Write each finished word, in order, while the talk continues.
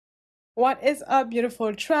What is up,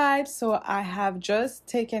 beautiful tribe? So I have just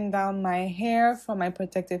taken down my hair from my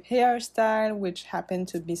protective hairstyle, which happened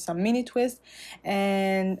to be some mini twist,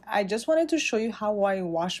 and I just wanted to show you how I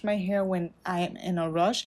wash my hair when I am in a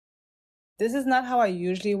rush. This is not how I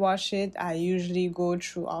usually wash it. I usually go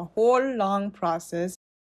through a whole long process,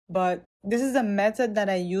 but this is a method that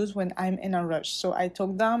I use when I'm in a rush. So I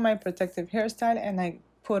took down my protective hairstyle and I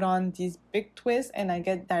put on these big twists and I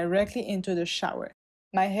get directly into the shower.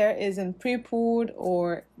 My hair isn't pre-pooed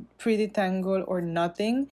or pre-detangled or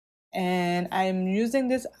nothing. And I'm using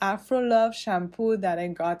this Afro Love shampoo that I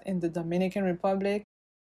got in the Dominican Republic.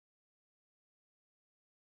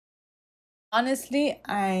 Honestly,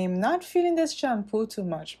 I'm not feeling this shampoo too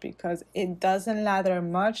much because it doesn't lather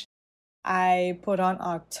much. I put on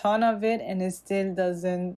a ton of it and it still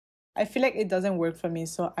doesn't, I feel like it doesn't work for me.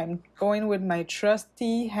 So I'm going with my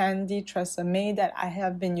trusty, handy Tresemme that I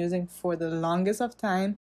have been using for the longest of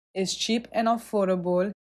time. It's cheap and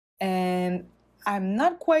affordable. And I'm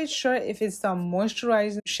not quite sure if it's a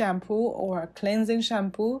moisturizing shampoo or a cleansing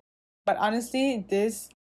shampoo. But honestly, this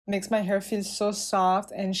makes my hair feel so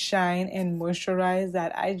soft and shine and moisturized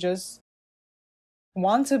that I just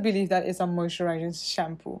want to believe that it's a moisturizing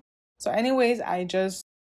shampoo. So, anyways, I just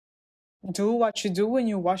do what you do when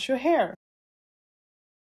you wash your hair,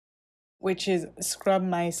 which is scrub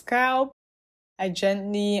my scalp. I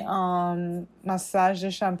gently massage the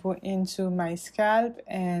shampoo into my scalp,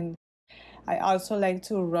 and I also like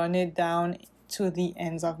to run it down to the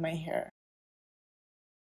ends of my hair.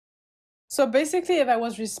 So basically, if I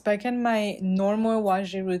was respecting my normal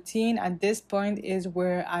washing routine, at this point is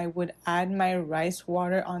where I would add my rice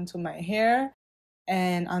water onto my hair.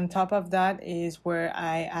 And on top of that is where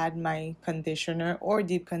I add my conditioner or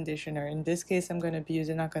deep conditioner. In this case, I'm going to be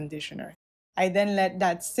using a conditioner. I then let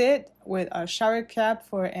that sit with a shower cap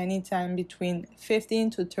for any time between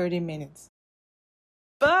 15 to 30 minutes.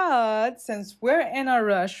 But since we're in a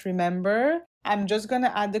rush, remember, I'm just going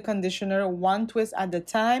to add the conditioner one twist at a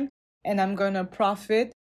time, and I'm going to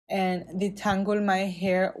profit and detangle my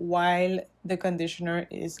hair while the conditioner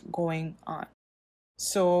is going on.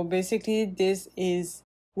 So basically, this is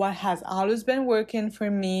what has always been working for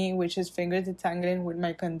me, which is finger detangling with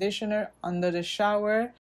my conditioner under the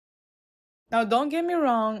shower. Now, don't get me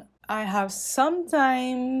wrong, I have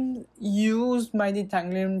sometimes used my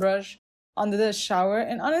detangling brush under the shower,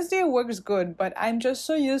 and honestly, it works good. But I'm just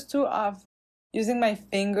so used to of using my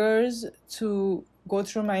fingers to go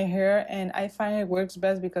through my hair, and I find it works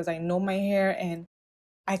best because I know my hair and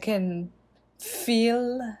I can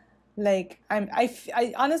feel like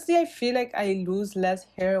I honestly I feel like I lose less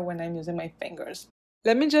hair when I'm using my fingers.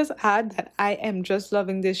 Let me just add that I am just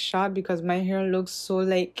loving this shot because my hair looks so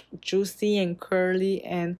like juicy and curly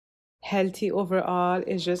and healthy overall.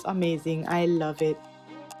 It's just amazing. I love it.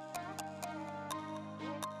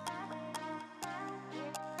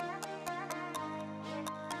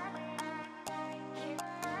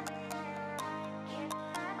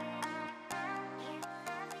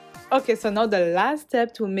 Okay, so now the last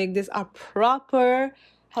step to make this a proper,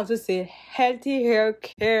 how to say, healthy hair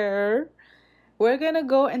care, we're gonna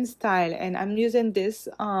go and style. And I'm using this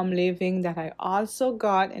leave-in that I also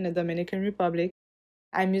got in the Dominican Republic.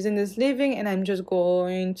 I'm using this leave-in and I'm just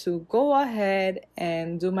going to go ahead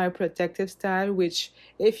and do my protective style, which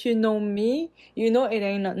if you know me, you know it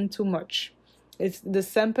ain't nothing too much. It's the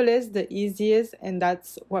simplest, the easiest, and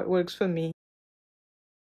that's what works for me.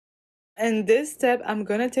 In this step, I'm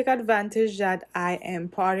gonna take advantage that I am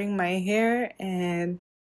parting my hair and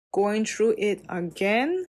going through it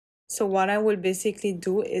again. So what I will basically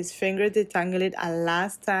do is finger detangle it a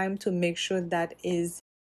last time to make sure that is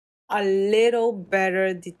a little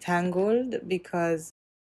better detangled, because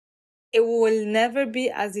it will never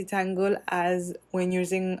be as detangled as when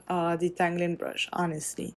using a detangling brush,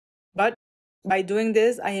 honestly. But by doing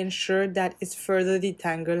this, I ensure that it's further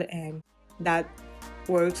detangled and that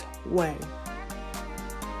works well.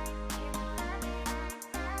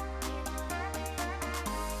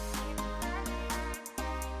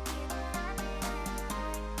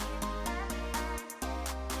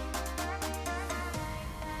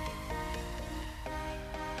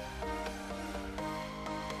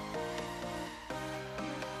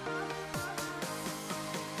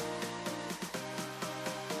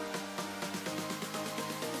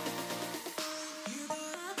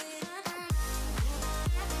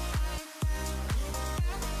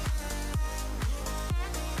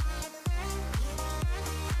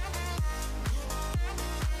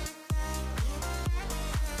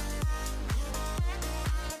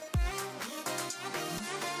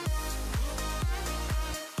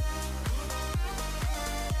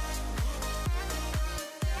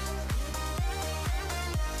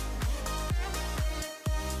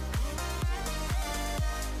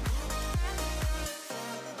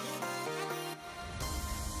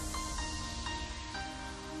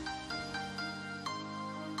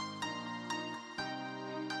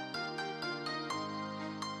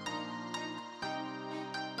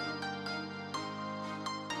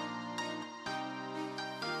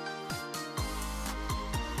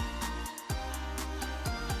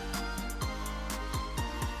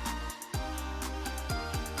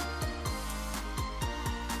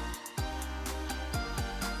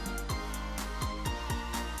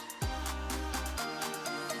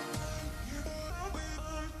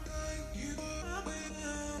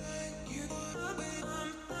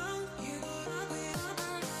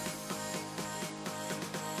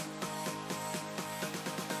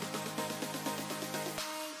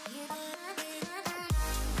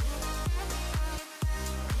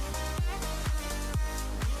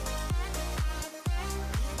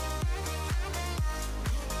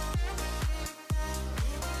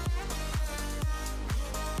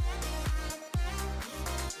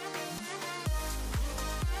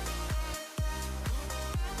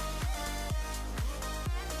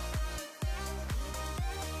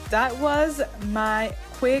 that was my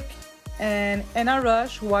quick and in a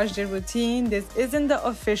rush wash day routine. This isn't the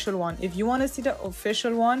official one. If you want to see the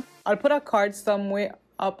official one, I'll put a card somewhere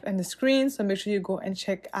up in the screen, so make sure you go and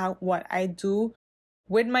check out what I do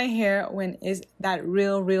with my hair when it's that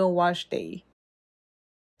real wash day.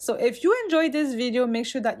 So if you enjoyed this video, make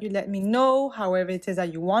sure that you let me know. However it is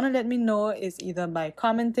that you want to let me know is either by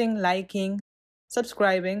commenting, liking,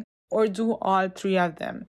 subscribing, or do all three of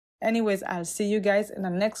them. Anyways, I'll see you guys in the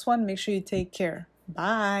next one. Make sure you take care.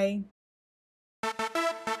 Bye.